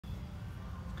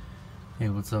Hey,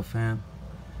 what's up, fam?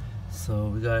 So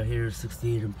we got here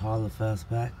 68 Impala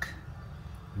fastback,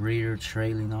 rear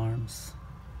trailing arms.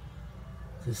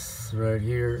 This right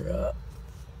here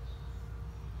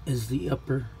is the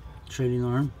upper trailing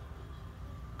arm.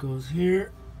 Goes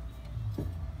here.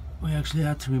 We actually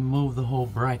have to remove the whole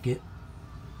bracket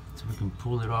so we can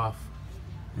pull it off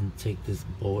and take this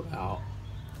bolt out.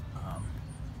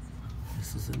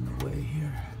 This is in the way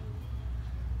here.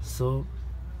 So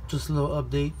just a little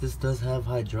update, this does have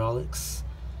hydraulics,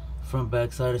 front,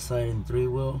 back, side to side, and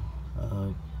 3-wheel,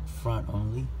 front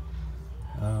only.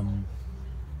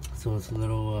 So it's a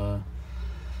little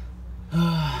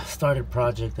started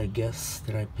project, I guess,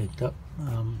 that I picked up.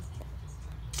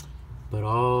 But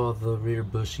all the rear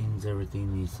bushings,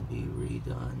 everything needs to be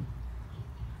redone.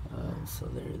 So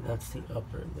there, that's the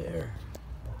upper there.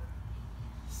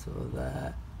 So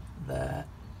that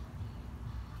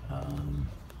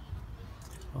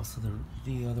also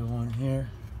the other one here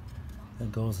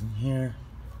that goes in here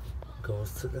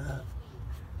goes to that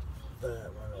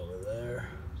one over there.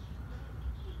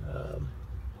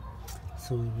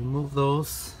 So we remove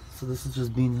those. So this is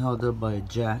just being held up by a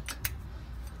jack.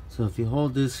 So if you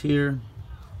hold this here,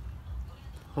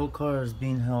 whole car is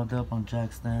being held up on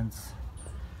jack stands.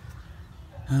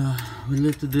 We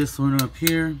lifted this one up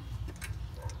here,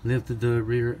 lifted the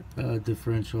rear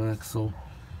differential axle,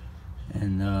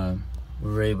 and we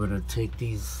were able to take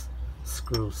these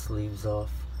screw sleeves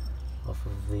off of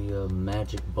the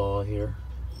magic ball here.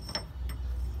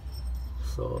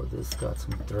 So this got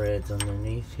some threads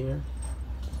underneath here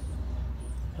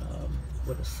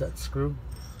with a set screw.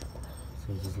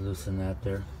 So you just loosen that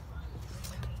there.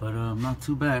 But not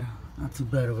too bad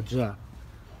of a job.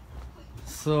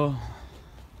 So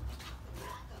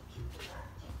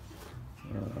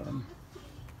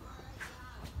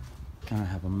kind of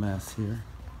have a mess here,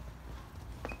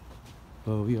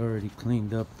 but we already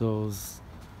cleaned up those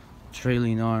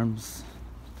trailing arms,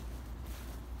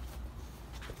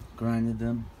 grinded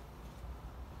them,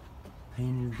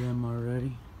 painted them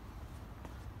already.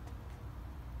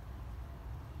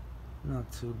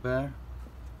 Not too bad.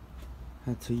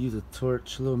 Had to use a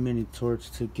torch, a little mini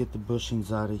torch, to get the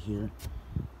bushings out of here.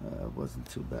 It wasn't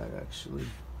too bad, actually.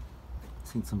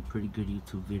 Seen some pretty good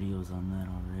YouTube videos on that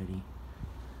already.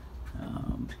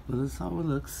 But this is how it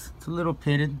looks. It's a little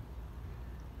pitted.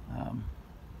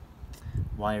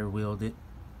 Wire wheeled it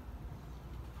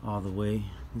all the way.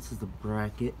 This is the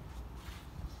bracket.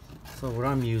 So what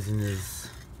I'm using is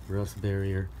rust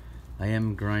barrier. I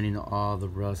am grinding all the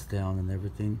rust down and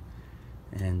everything,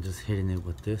 and just hitting it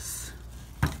with this.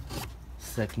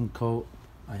 Second coat,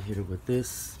 I hit it with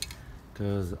this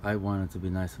because I want it to be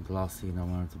nice and glossy, and I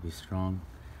want it to be strong.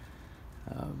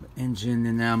 Engine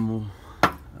enamel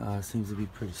seems to be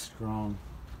pretty strong,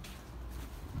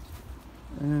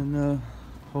 and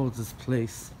holds its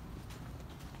place.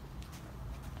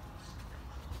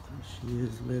 There she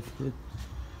is, lifted.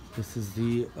 This is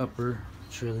the upper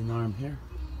trailing arm here.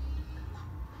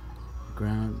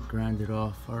 Grinded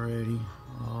off already,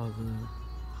 all the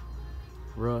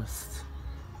rust.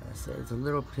 Like I said, it's a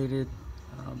little pitted,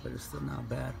 but it's still not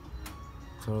bad.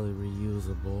 Totally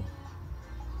reusable.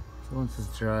 So once this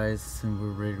dries and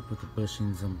we're ready to put the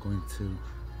bushings, I'm going to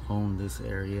hone this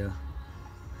area.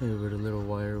 Hit it with a little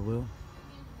wire wheel,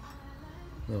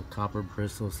 little copper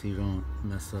bristle, so you don't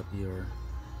mess up your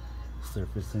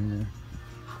surface in there.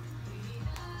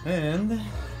 And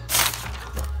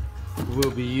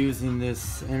we'll be using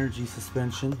this energy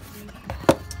suspension.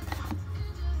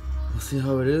 We'll see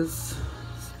how it is.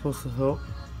 It's supposed to help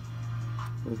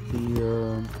with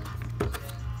the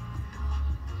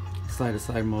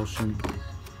side-to-side motion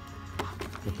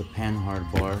with the pan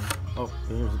hard bar. Oh,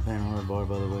 there's a pan hard bar,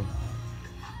 by the way.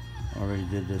 Already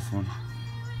did this one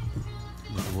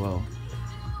as well.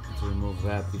 Had to remove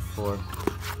that before.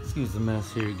 Excuse the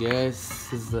mess here, guys.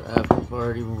 This is the after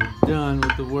party when we're done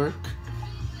with the work.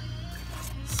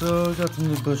 So we got some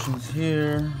new bushings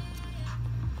here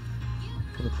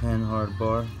for the pan hard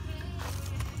bar.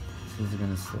 These are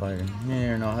gonna slide in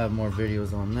here, and I'll have more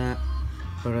videos on that.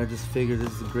 But I just figured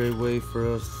this is a great way for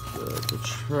us to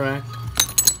track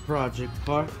project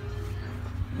part.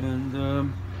 And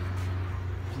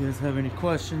if you guys have any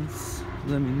questions,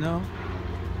 let me know.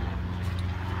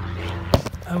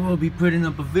 I will be putting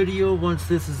up a video once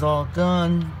this is all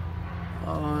done.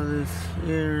 All this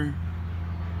here.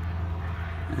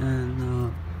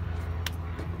 And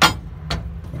I'll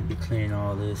be cleaning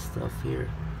all this stuff here.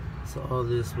 So all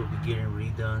this will be getting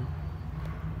redone.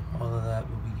 All of that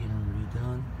will be getting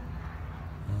redone.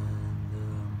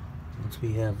 And once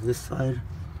we have this side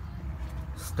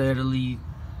steadily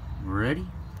ready,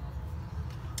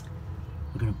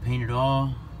 gonna paint it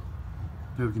all,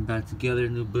 put everything back together,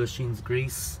 new bushings,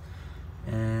 grease,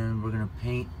 and we're gonna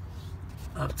paint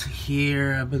up to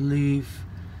here, I believe,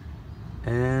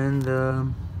 and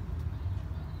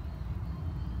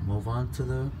move on to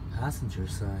the passenger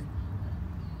side.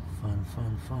 Fun,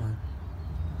 fun, fun.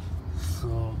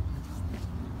 So,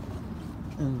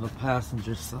 in the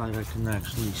passenger side, I can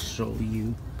actually show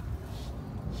you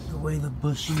the way the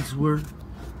bushings work.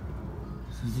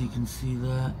 So as you can see,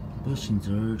 that bushings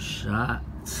are shot.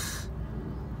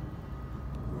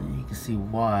 And you can see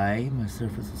why my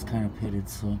surface was kind of pitted,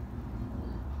 so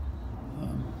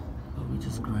but we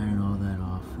just grinded all that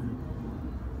off. And,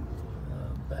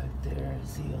 back there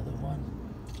is the other one.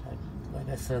 Like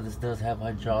I said, this does have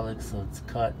hydraulics, so it's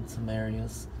cut in some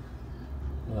areas.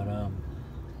 But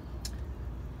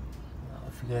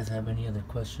if you guys have any other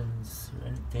questions or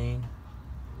anything,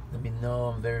 let me know.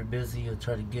 I'm very busy. I'll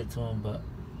try to get to them, but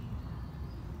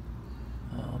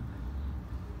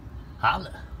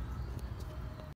holla.